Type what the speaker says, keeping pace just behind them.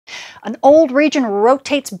An old region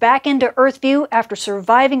rotates back into Earth view after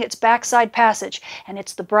surviving its backside passage, and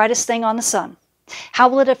it's the brightest thing on the sun. How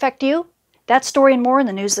will it affect you? That story and more in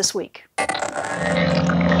the news this week.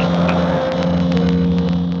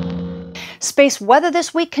 Space weather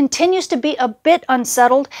this week continues to be a bit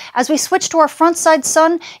unsettled. As we switch to our front side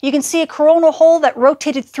sun, you can see a coronal hole that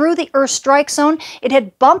rotated through the Earth strike zone. It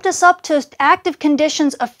had bumped us up to active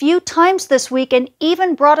conditions a few times this week and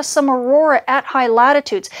even brought us some aurora at high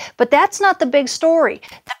latitudes. But that's not the big story.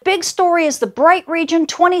 The big story is the bright region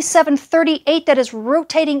 2738 that is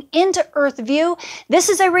rotating into Earth view. This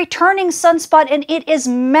is a returning sunspot and it is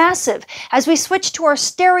massive. As we switch to our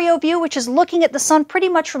stereo view, which is looking at the sun pretty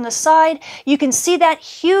much from the side, you can see that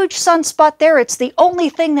huge sunspot there. It's the only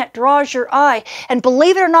thing that draws your eye. And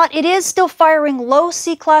believe it or not, it is still firing low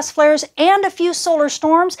C-class flares and a few solar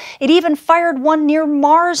storms. It even fired one near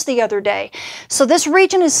Mars the other day. So this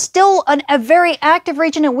region is still a very active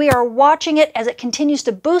region, and we are watching it as it continues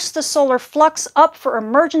to boost the solar flux up for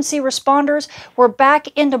emergency responders. We're back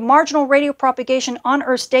into marginal radio propagation on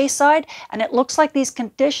Earth's dayside, and it looks like these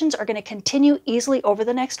conditions are going to continue easily over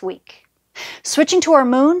the next week. Switching to our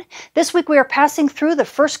moon, this week we are passing through the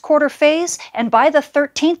first quarter phase, and by the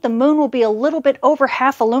 13th the moon will be a little bit over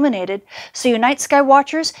half illuminated. So you night sky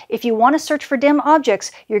watchers, if you want to search for dim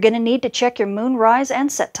objects, you're going to need to check your moon rise and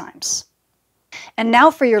set times. And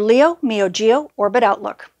now for your Leo, Meo Geo orbit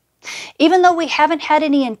outlook. Even though we haven't had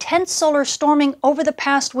any intense solar storming over the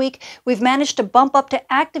past week, we've managed to bump up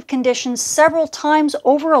to active conditions several times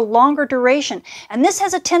over a longer duration, and this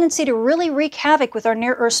has a tendency to really wreak havoc with our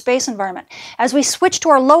near-Earth space environment. As we switch to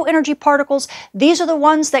our low-energy particles, these are the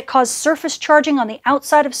ones that cause surface charging on the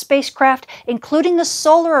outside of spacecraft, including the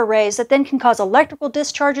solar arrays that then can cause electrical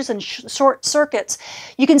discharges and short circuits.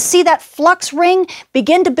 You can see that flux ring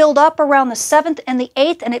begin to build up around the 7th and the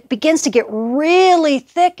 8th, and it begins to get really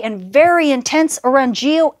thick and very intense around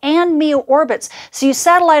geo and MEO orbits. So you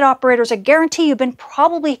satellite operators, I guarantee you've been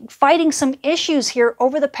probably fighting some issues here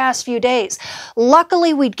over the past few days.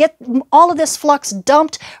 Luckily, we get all of this flux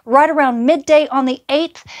dumped right around midday on the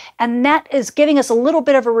 8th, and that is giving us a little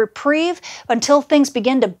bit of a reprieve until things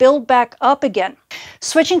begin to build back up again.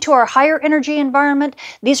 Switching to our higher energy environment,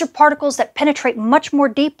 these are particles that penetrate much more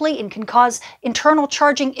deeply and can cause internal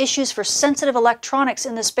charging issues for sensitive electronics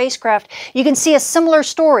in the spacecraft. You can see a similar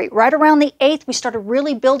story. Right around the 8th, we started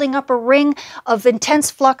really building up a ring of intense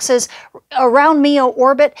fluxes around MEO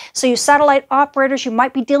orbit. So you satellite operators, you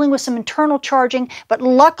might be dealing with some internal charging, but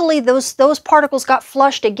luckily those particles got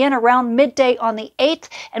flushed again around midday on the 8th,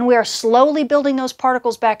 and we are slowly building those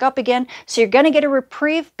particles back up again. So you're going to get a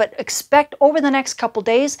reprieve, but expect over the next couple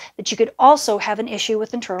days that you could also have an issue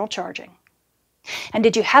with internal charging. And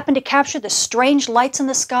did you happen to capture the strange lights in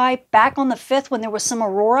the sky back on the 5th when there was some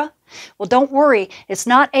aurora? Well, don't worry, it's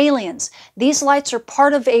not aliens. These lights are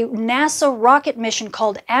part of a NASA rocket mission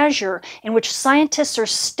called AZURE, in which scientists are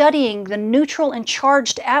studying the neutral and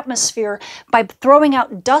charged atmosphere by throwing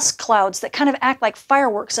out dust clouds that kind of act like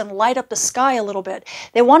fireworks and light up the sky a little bit.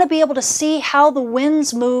 They want to be able to see how the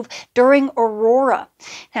winds move during aurora.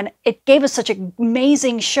 And it gave us such an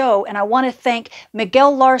amazing show, and I want to thank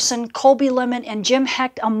Miguel Larson, Colby Lemon, and Jim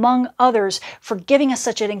Hecht, among others, for giving us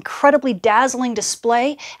such an incredibly dazzling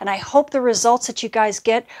display, and I hope the results that you guys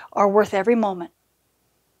get are worth every moment.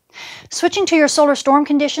 Switching to your solar storm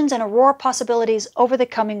conditions and aurora possibilities over the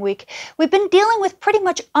coming week, we've been dealing with pretty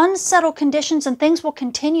much unsettled conditions, and things will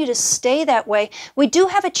continue to stay that way. We do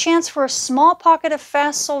have a chance for a small pocket of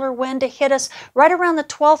fast solar wind to hit us right around the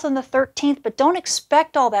 12th and the 13th, but don't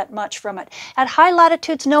expect all that much from it. At high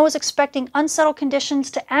latitudes, NOAA is expecting unsettled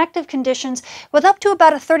conditions to active conditions with up to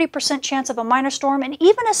about a 30% chance of a minor storm and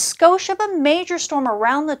even a skosh of a major storm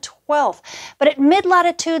around the 12th. But at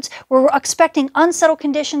mid-latitudes, we're expecting unsettled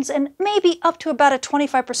conditions and maybe up to about a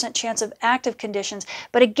 25% chance of active conditions.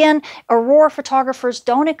 But again, aurora photographers,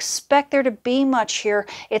 don't expect there to be much here.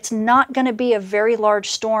 It's not going to be a very large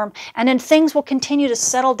storm, and then things will continue to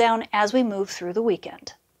settle down as we move through the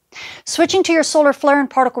weekend. Switching to your solar flare and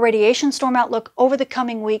particle radiation storm outlook over the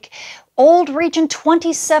coming week, old region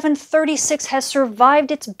 2736 has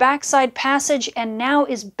survived its backside passage and now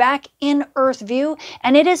is back in Earth view,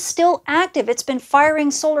 and it is still active. It's been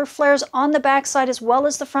firing solar flares on the backside as well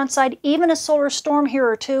as the front side, even a solar storm here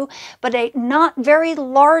or two, but not very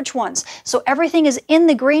large ones. So everything is in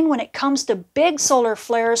the green when it comes to big solar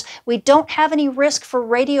flares. We don't have any risk for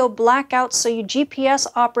radio blackouts, so you GPS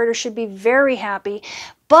operators should be very happy.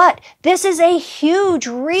 But this is a huge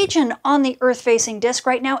region on the Earth-facing disk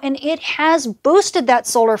right now, and it has boosted that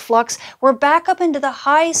solar flux. We're back up into the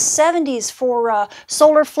high 70s for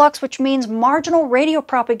solar flux, which means marginal radio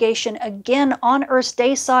propagation again on Earth's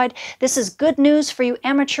day side. This is good news for you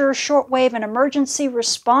amateur, shortwave, and emergency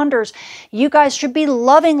responders. You guys should be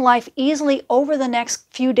loving life easily over the next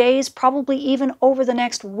few days, probably even over the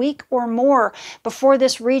next week or more, before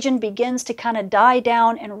this region begins to kind of die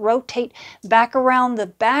down and rotate back around the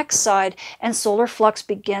backside and solar flux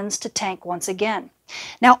begins to tank once again.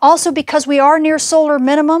 Now, also because we are near solar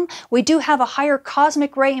minimum, we do have a higher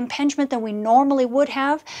cosmic ray impingement than we normally would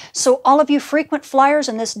have. So all of you frequent flyers,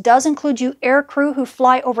 and this does include you air crew who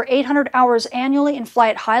fly over 800 hours annually and fly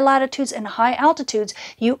at high latitudes and high altitudes,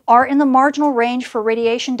 you are in the marginal range for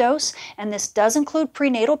radiation dose, and this does include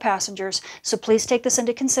prenatal passengers. So please take this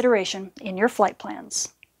into consideration in your flight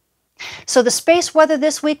plans. So the space weather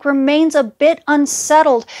this week remains a bit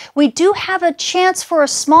unsettled. We do have a chance for a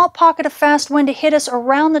small pocket of fast wind to hit us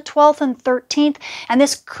around the 12th and 13th, and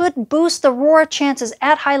this could boost the Aurora chances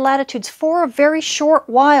at high latitudes for a very short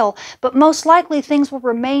while, but most likely things will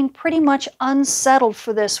remain pretty much unsettled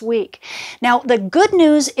for this week. Now, the good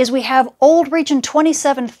news is we have old region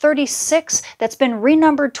 2736 that's been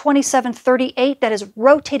renumbered 2738 that has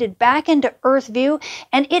rotated back into Earth view,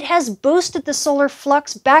 and it has boosted the solar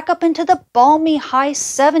flux back up into the balmy high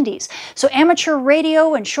 70s. So amateur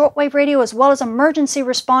radio and shortwave radio, as well as emergency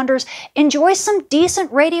responders, enjoy some decent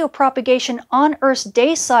radio propagation on Earth's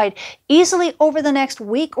day side easily over the next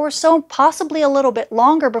week or so, possibly a little bit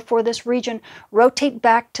longer before this region rotate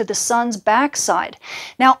back to the sun's backside.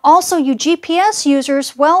 Now, also you GPS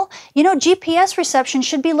users, well, you know, GPS reception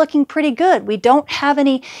should be looking pretty good. We don't have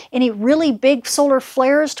any really big solar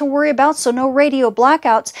flares to worry about, so no radio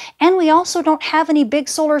blackouts, and we also don't have any big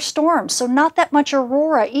solar storms, so not that much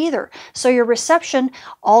aurora either. So your reception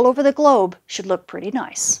all over the globe should look pretty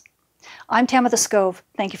nice. I'm Tamitha Scove.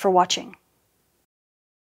 Thank you for watching.